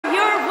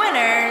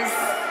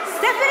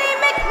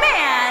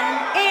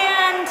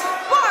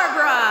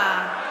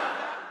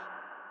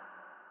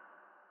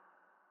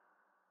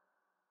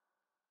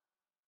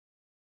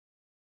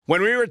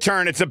When we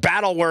return, it's a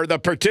battle where the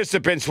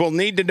participants will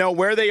need to know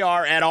where they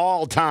are at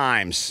all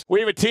times. We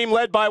have a team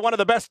led by one of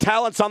the best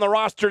talents on the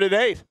roster to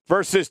date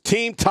versus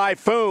Team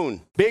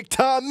Typhoon. Big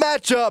time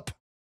matchup.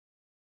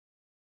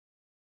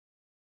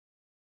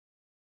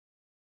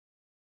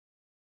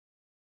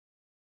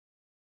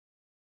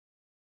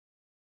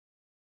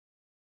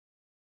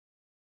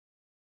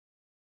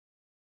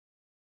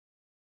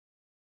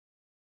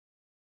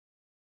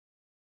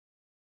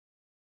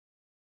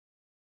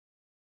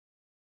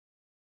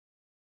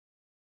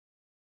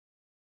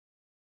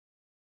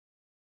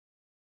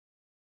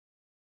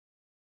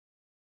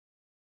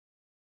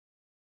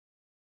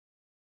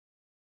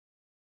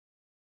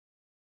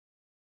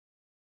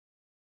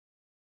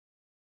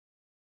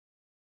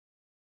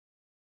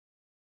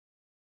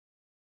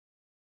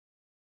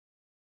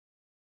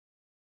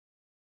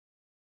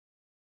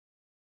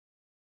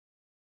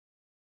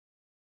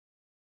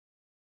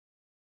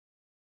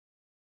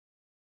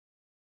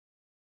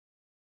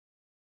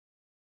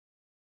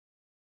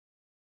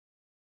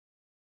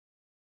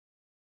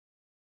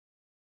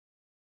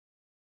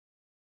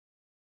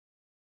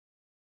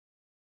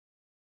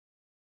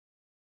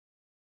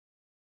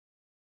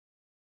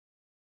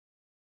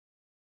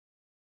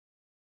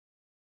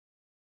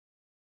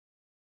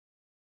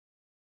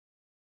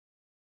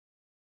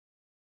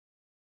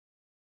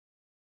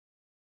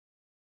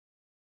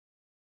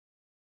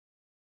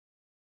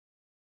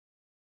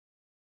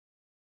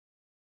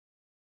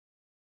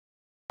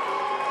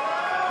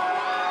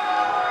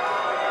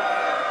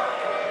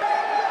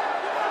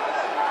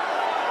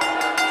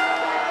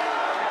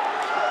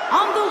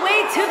 On the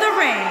way to the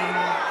ring,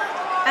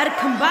 at a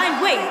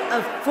combined weight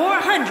of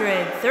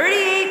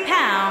 438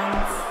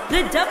 pounds,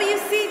 the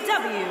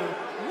WCW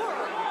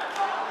World.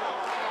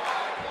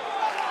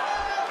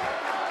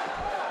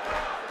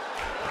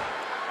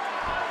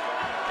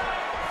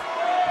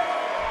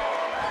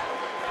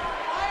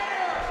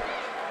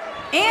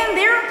 And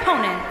their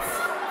opponents,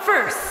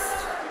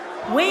 first,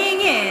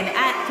 weighing in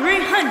at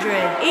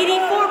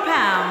 384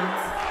 pounds,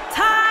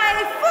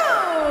 Typhoon.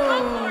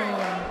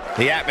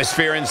 The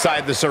atmosphere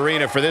inside this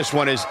arena for this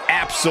one is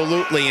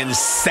absolutely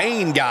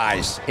insane,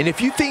 guys. And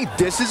if you think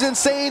this is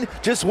insane,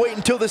 just wait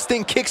until this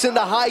thing kicks into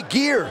high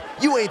gear.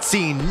 You ain't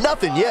seen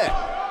nothing yet.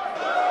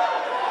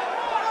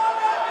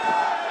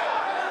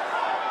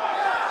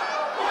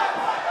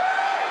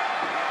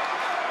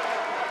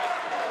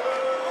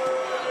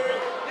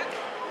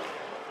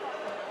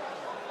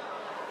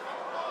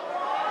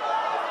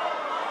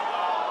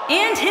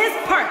 And his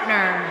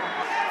partner,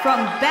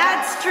 from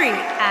Bad Street,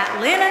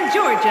 Atlanta,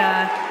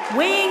 Georgia,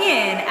 weighing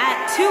in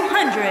at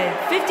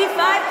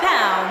 255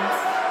 pounds,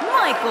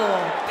 Michael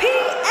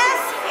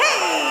P.S.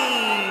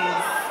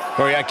 Hayes.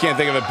 Corey, I can't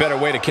think of a better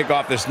way to kick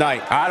off this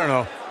night. I don't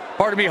know.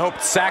 Part of me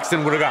hoped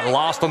Saxton would have got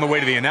lost on the way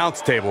to the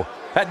announce table.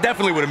 That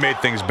definitely would have made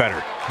things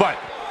better, but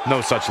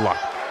no such luck.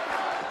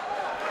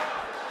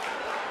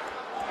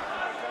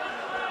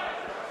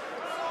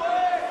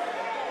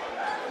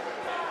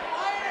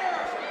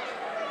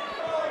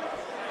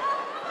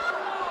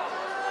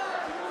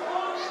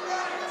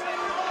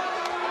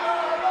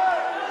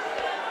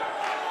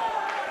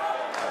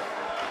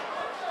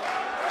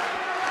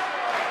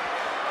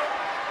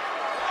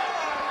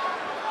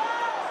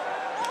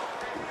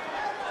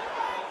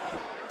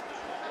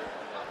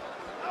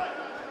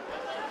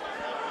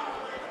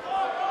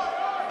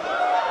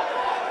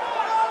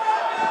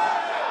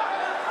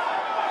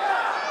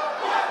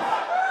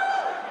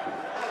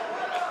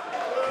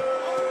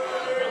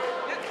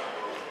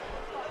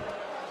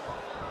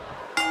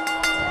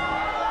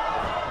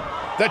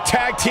 The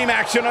tag team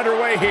action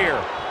underway here.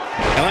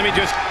 And let me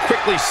just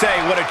quickly say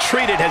what a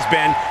treat it has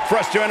been for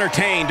us to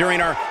entertain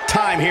during our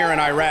time here in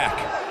Iraq.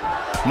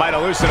 Might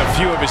have loosened a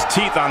few of his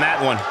teeth on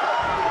that one.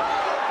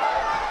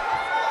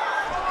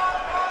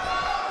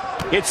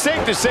 It's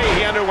safe to say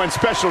he underwent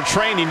special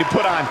training to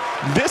put on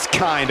this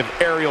kind of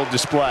aerial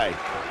display.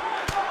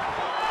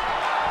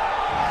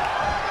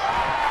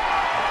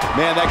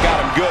 Man, that got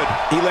him good.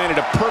 He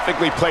landed a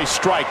perfectly placed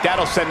strike.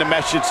 That'll send a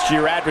message to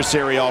your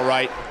adversary, all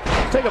right.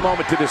 Take a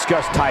moment to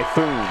discuss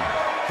Typhoon.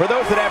 For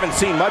those that haven't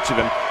seen much of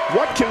him,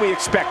 what can we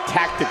expect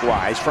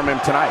tactic-wise from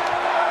him tonight?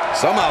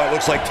 Somehow it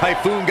looks like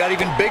Typhoon got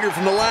even bigger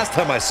from the last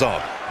time I saw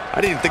him.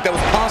 I didn't even think that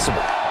was possible.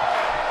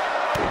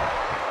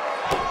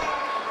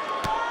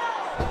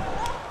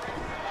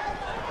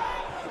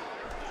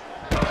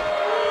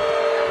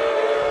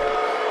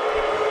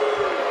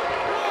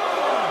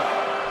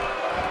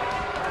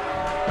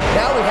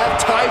 Now we have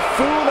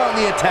Typhoon on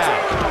the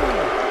attack.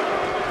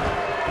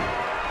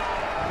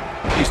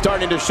 He's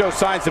starting to show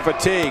signs of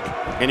fatigue,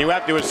 and you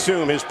have to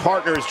assume his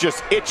partner is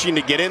just itching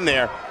to get in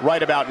there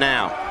right about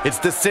now. It's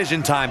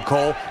decision time,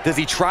 Cole. Does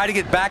he try to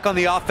get back on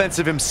the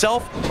offensive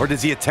himself, or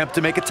does he attempt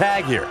to make a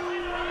tag here?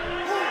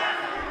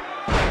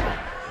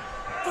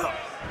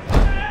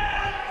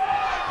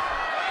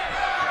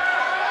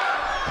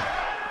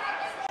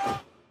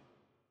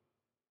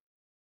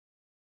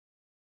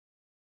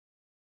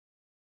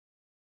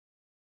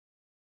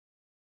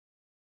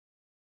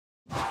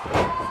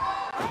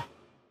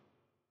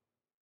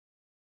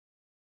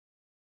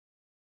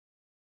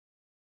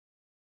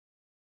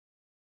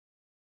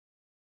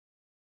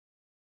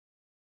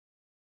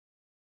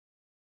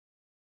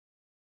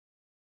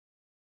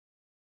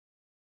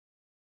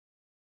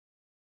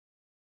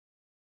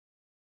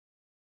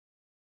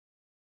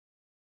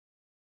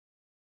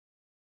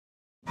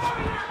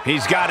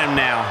 He's got him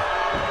now.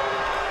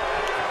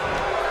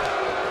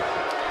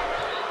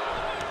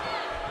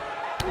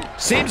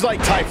 Seems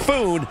like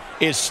Typhoon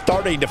is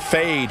starting to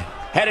fade.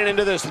 Heading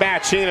into this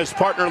match, he and his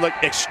partner look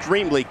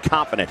extremely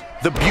confident.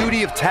 The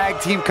beauty of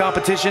tag team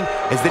competition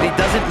is that he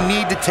doesn't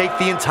need to take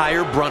the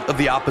entire brunt of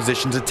the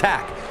opposition's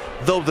attack,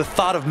 though the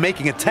thought of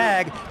making a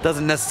tag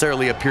doesn't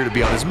necessarily appear to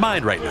be on his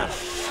mind right now.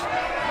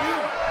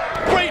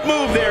 Great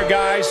move there,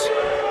 guys.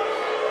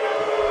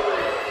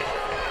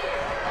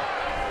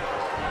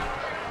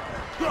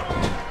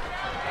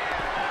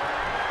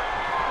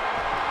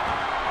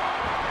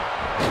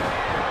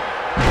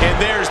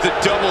 And there's the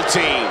double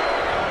team.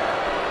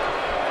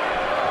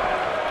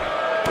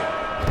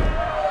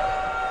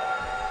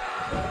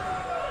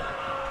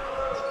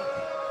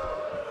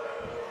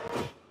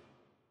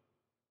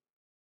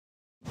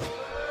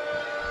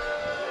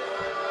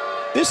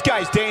 This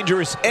guy's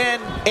dangerous in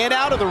and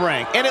out of the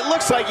ring, and it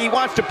looks like he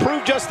wants to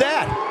prove just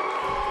that.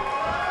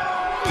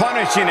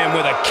 Punishing him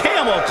with a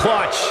camel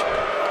clutch.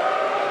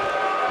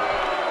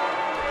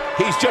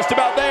 He's just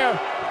about there.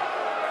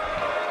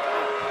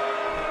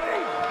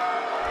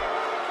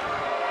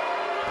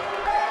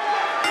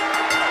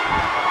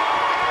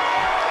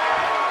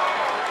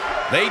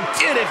 They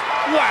did it.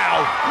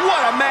 Wow,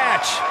 what a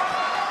match.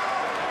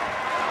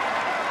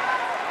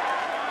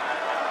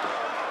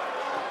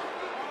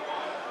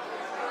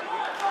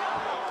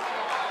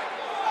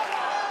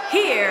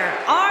 Here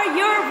are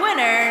your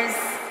winners,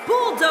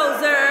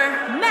 Bulldozer